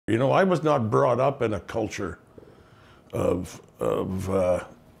You know, I was not brought up in a culture of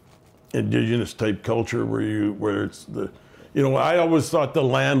indigenous type culture where it's the, you know, I always thought the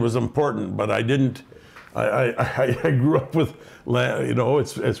land was important, but I didn't. I grew up with land. You know,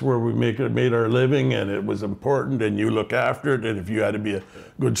 it's where we made our living, and it was important, and you look after it, and if you had to be a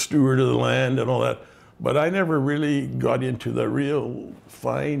good steward of the land and all that. But I never really got into the real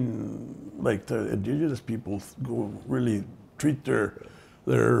fine, like the indigenous people go really treat their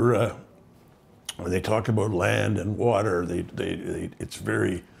when they talk about land and water, it's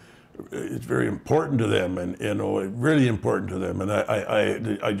very important to them, and you know, really important to them. And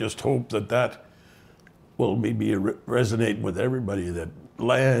I just hope that will maybe resonate with everybody, that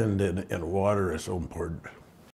land and water is so important.